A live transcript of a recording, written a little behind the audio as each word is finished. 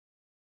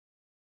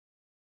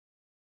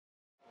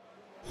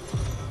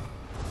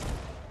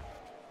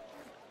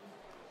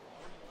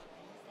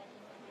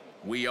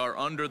We are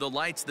under the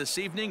lights this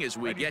evening as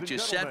we get you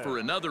set for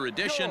another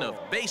edition of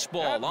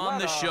Baseball on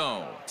the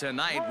Show.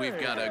 Tonight, we've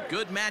got a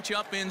good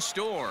matchup in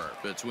store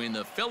between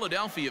the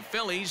Philadelphia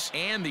Phillies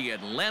and the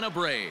Atlanta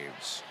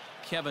Braves.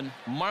 Kevin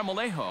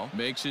Marmolejo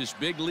makes his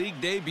big league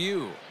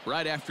debut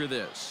right after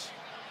this.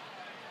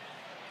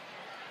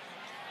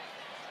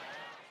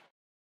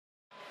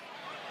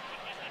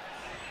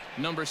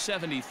 Number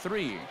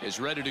 73 is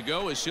ready to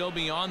go as he'll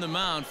be on the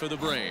mound for the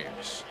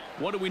Braves.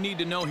 What do we need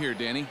to know here,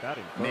 Danny?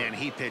 Man,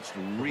 he pitched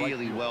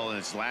really well in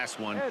his last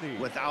one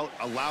without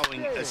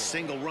allowing a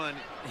single run.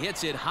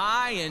 Hits it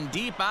high and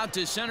deep out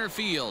to center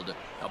field.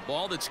 A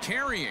ball that's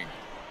carrying.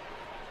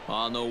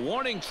 On the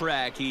warning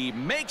track, he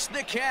makes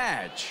the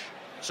catch.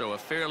 So a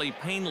fairly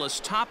painless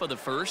top of the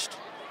first.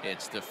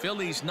 It's the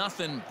Phillies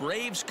nothing,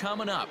 Braves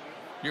coming up.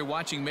 You're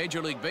watching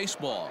Major League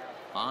Baseball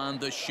on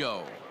the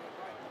Show.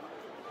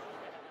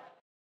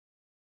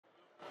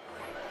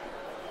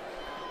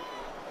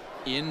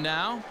 In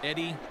now,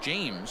 Eddie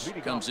James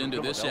comes into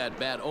this at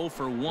bat 0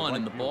 for 1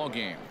 in the ball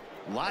game.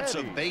 Lots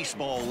of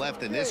baseball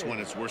left in this one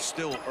as we're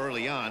still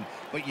early on,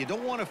 but you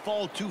don't want to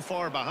fall too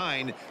far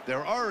behind.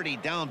 They're already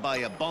down by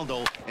a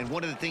bundle, and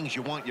one of the things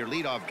you want your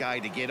leadoff guy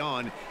to get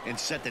on and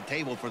set the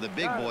table for the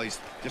big boys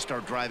to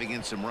start driving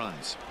in some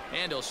runs.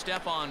 And he'll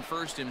step on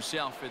first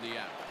himself for the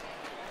out.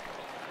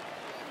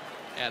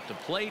 At the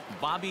plate,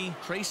 Bobby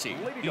Tracy.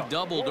 He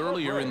doubled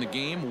earlier in the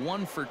game,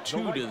 1 for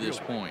 2 to this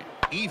point.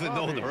 Even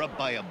though they're up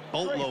by a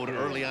boatload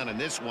early on in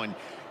this one,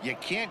 you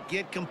can't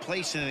get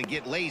complacent and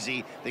get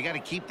lazy. They got to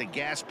keep the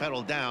gas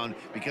pedal down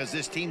because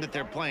this team that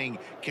they're playing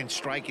can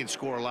strike and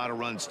score a lot of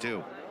runs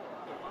too.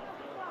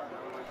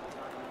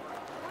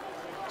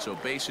 So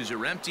bases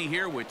are empty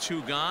here with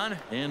 2 gone,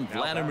 and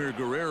Vladimir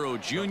Guerrero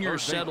Jr.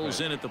 settles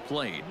in at the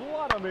plate.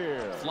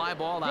 Fly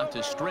ball out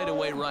to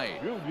straightaway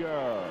right.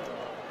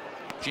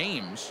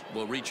 James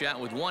will reach out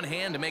with one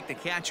hand to make the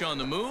catch on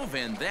the move,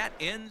 and that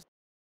ends.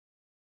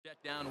 Set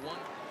down 1.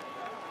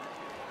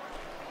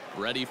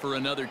 Ready for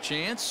another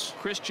chance.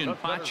 Christian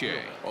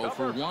Pache 0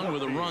 for 1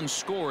 with a run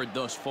scored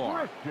thus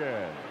far.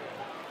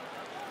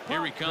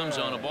 Here he comes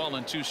on a ball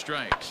and 2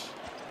 strikes.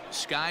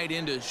 Skied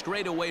into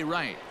straightaway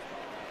right.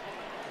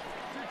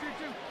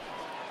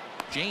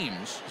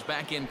 James is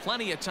back in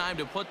plenty of time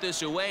to put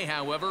this away,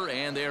 however,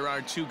 and there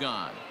are 2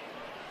 gone.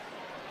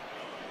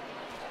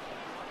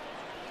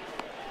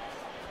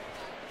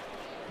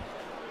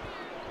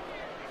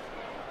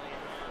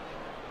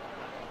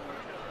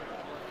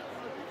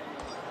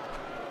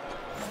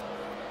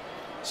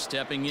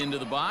 Stepping into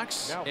the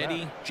box,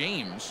 Eddie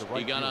James.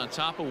 He got on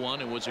top of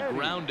one and was a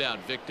ground out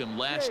victim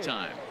last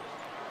time.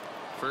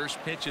 First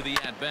pitch of the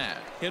at-bat.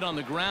 Hit on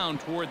the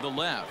ground toward the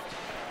left.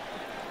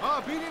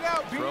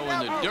 Throw in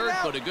the dirt,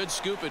 but a good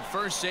scoop at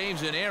first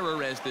saves an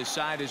error as this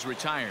side is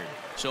retired.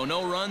 So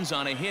no runs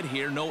on a hit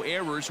here, no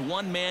errors,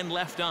 1 man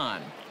left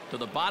on. To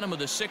the bottom of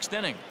the 6th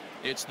inning.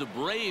 It's the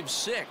Braves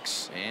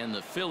 6 and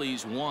the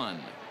Phillies 1.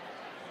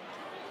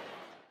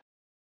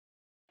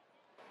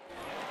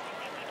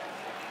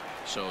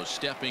 So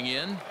stepping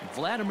in,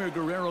 Vladimir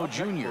Guerrero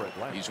Jr.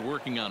 He's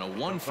working on a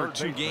 1 for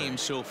 2 game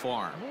so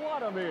far.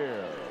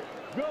 Vladimir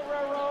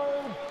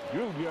Guerrero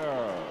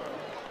Jr.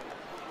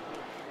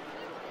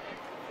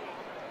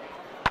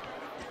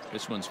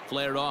 This one's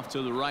flared off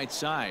to the right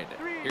side.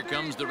 Here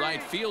comes the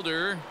right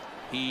fielder.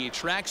 He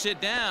tracks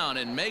it down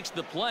and makes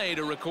the play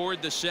to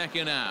record the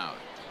 2nd out.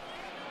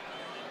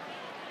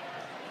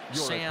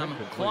 Sam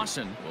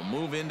Clausen will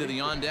move into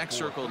the on-deck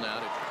circle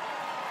now.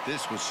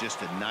 This was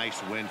just a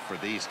nice win for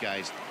these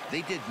guys.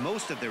 They did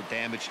most of their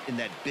damage in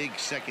that big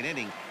 2nd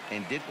inning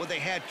and did what they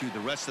had to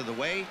the rest of the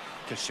way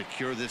to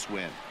secure this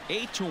win.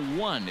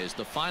 8-1 is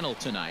the final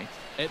tonight.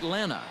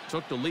 Atlanta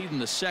took the lead in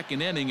the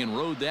 2nd inning and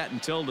rode that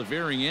until the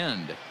very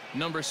end.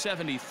 Number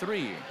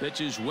 73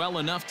 pitches well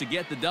enough to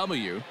get the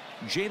W.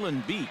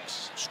 Jalen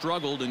Beeks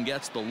struggled and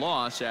gets the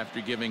loss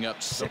after giving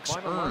up 6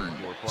 earned.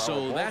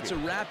 So that's a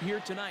wrap here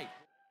tonight.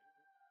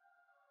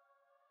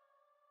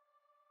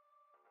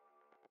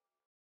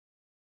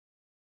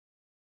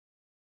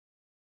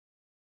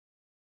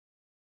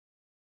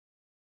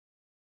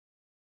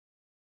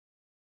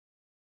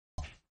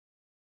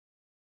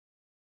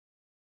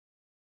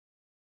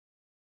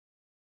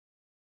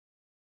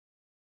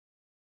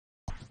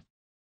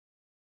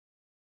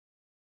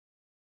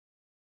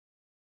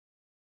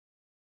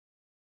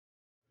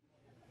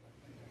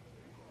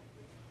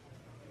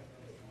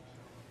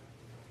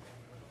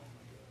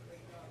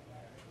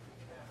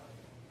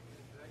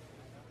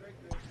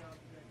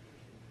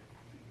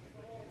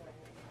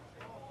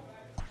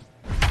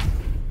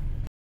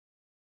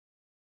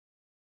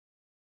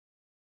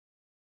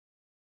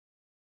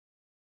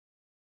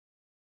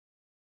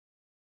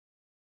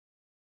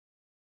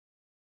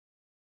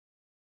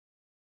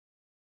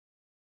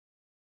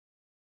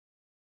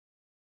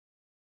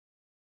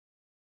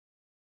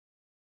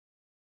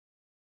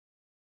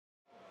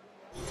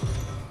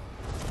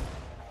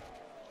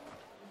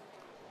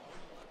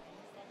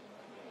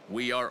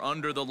 We are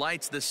under the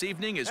lights this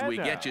evening as we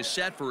get you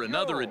set for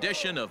another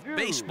edition of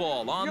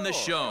Baseball on the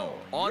Show.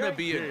 Ought to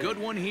be a good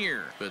one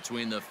here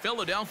between the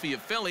Philadelphia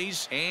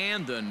Phillies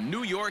and the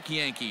New York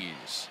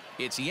Yankees.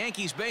 It's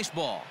Yankees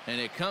baseball,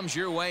 and it comes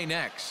your way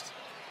next.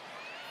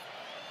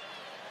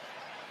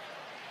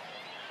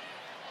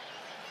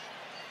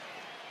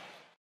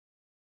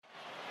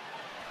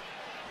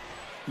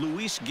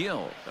 Luis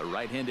Gil, the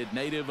right-handed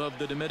native of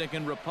the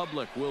Dominican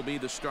Republic, will be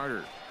the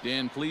starter.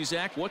 Dan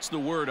Plesac, what's the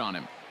word on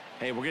him?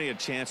 Hey, we're going to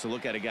get a chance to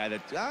look at a guy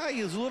that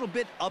he's a little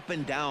bit up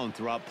and down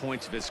throughout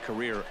points of his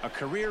career. A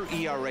career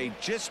ERA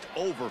just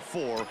over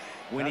 4.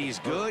 When he's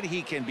good,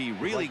 he can be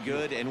really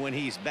good. And when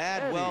he's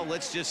bad, well,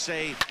 let's just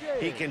say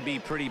he can be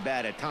pretty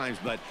bad at times.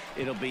 But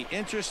it'll be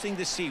interesting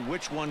to see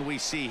which one we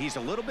see. He's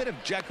a little bit of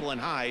Jekyll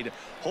and Hyde.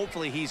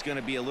 Hopefully he's going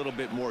to be a little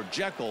bit more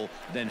Jekyll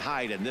than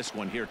Hyde in this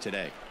one here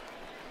today.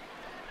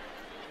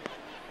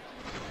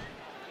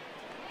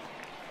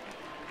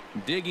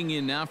 Digging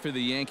in now for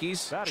the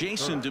Yankees,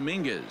 Jason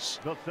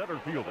Dominguez. The center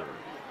fielder.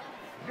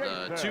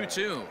 The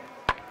 2-2.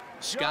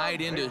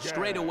 Skied into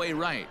straightaway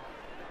right.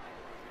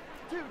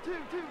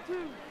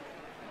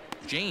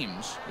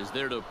 James is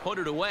there to put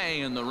it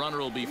away, and the runner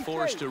will be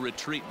forced to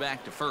retreat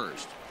back to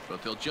first.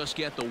 But they'll just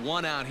get the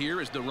one out here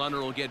as the runner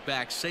will get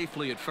back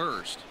safely at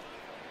first.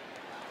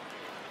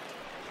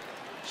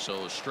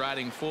 So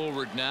striding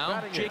forward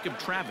now, Jacob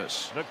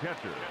Travis. The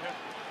catcher,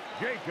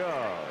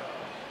 Jacob.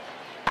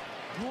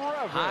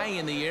 High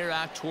in the air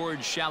out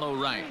towards shallow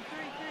right.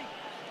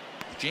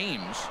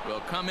 James will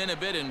come in a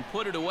bit and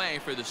put it away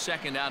for the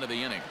second out of the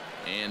inning.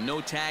 And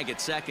no tag at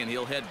second.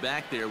 He'll head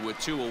back there with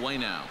 2 away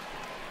now.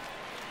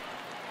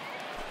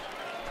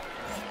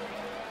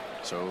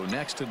 So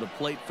next to the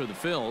plate for the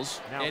Phils,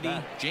 Eddie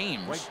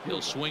James.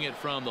 He'll swing it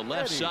from the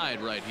left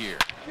side right here.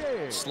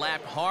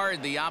 Slapped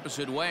hard the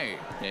opposite way.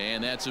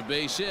 And that's a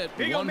base hit.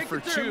 1 for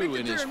 2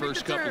 in his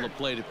first couple of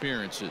plate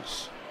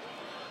appearances.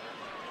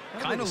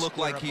 Kind of looked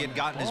like he had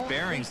gotten his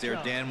bearings there.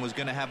 Dan was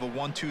going to have a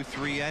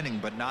 1-2-3 inning,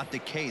 but not the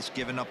case,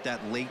 giving up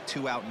that late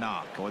 2-out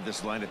knock. Boy,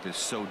 this lineup is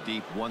so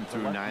deep, 1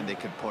 through 9. They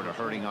could put a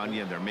hurting on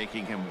you, and they're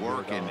making him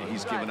work, and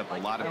he's given up a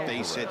lot of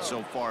base hits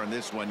so far in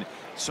this one.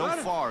 So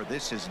far,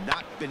 this has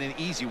not been an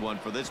easy one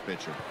for this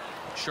pitcher.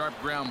 Sharp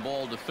ground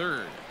ball to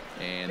third,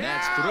 and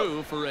that's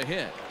through for a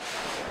hit.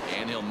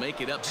 And he'll make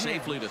it up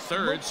safely to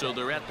third, so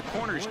they're at the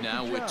corners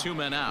now with 2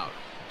 men out.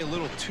 A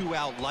little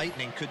 2-out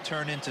lightning could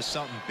turn into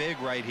something big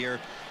right here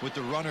with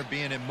the runner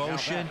being in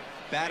motion.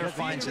 Batter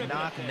finds a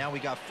knock, and now we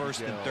got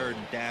first and third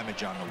and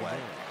damage on the way.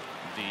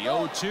 The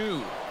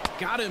 0-2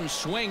 got him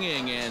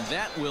swinging, and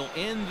that will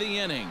end the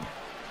inning.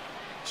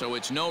 So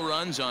it's no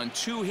runs on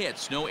 2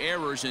 hits, no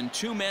errors, and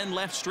 2 men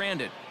left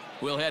stranded.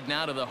 We'll head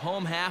now to the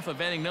home half of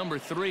inning number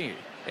 3,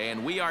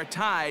 and we are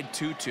tied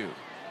 2-2.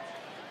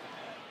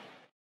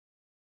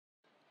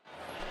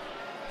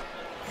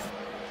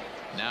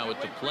 Now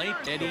at the plate,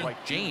 Eddie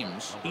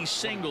James. He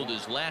singled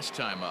his last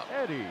time up.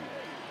 Eddie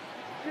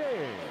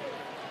James.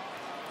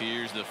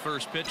 Here's the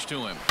first pitch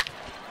to him.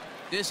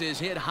 This is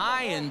hit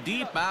high and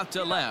deep out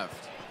to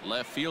left.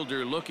 Left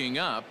fielder looking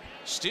up,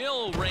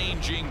 still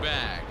ranging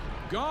back.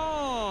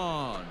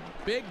 Gone.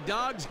 Big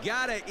dog's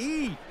gotta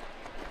eat.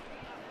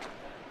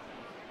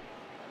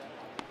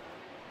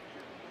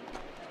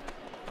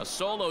 A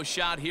solo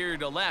shot here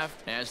to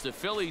left as the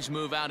Phillies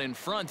move out in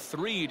front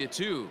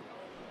 3-2.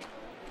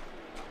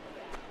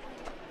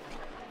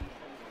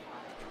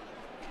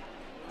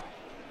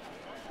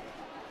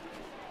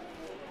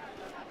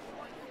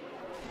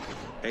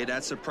 Hey,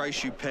 that's the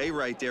price you pay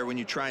right there when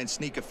you try and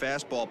sneak a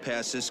fastball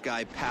past this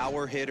guy.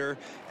 Power hitter.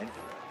 And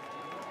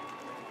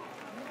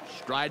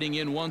striding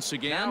in once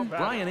again,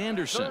 Brian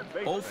Anderson.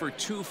 0 for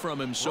 2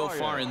 from him so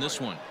far in this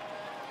one.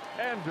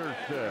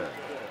 Anderson.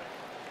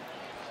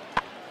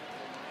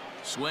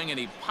 Swing, and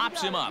he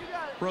pops him up.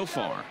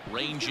 Profar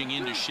ranging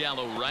into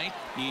shallow right.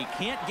 He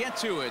can't get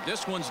to it.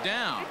 This one's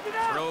down.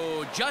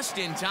 Throw just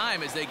in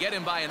time as they get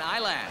him by an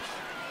eyelash.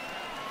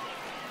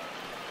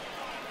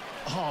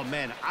 Oh,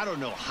 man, I don't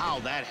know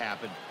how that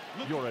happened.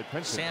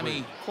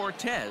 Sammy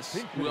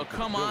Cortez will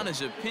come on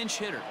as a pinch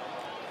hitter.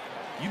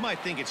 You might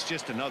think it's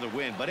just another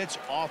win, but it's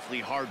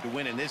awfully hard to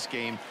win in this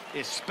game,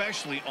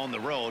 especially on the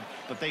road.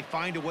 But they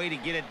find a way to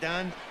get it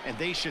done, and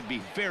they should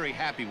be very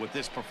happy with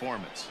this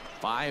performance.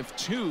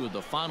 5-2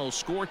 the final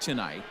score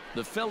tonight.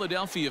 The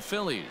Philadelphia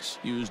Phillies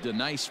used a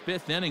nice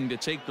 5th inning to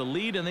take the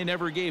lead, and they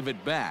never gave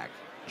it back.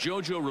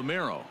 Jojo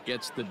Romero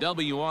gets the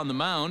W on the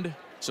mound.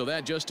 So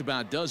that just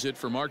about does it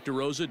for Mark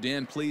DeRosa,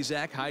 Dan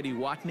Plesac, Heidi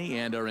Watney,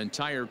 and our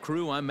entire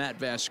crew. I'm Matt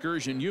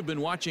Vasgersian. You've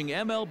been watching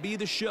MLB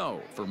The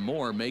Show. For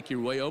more, make your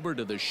way over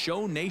to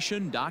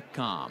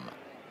theshownation.com.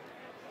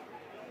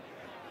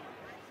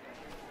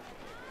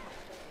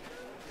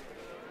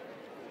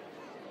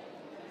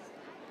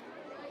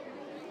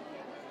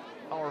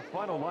 Our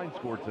final line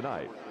score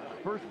tonight.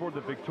 First for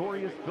the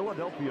victorious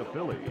Philadelphia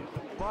Phillies.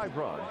 5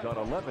 runs on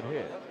 11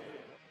 hits.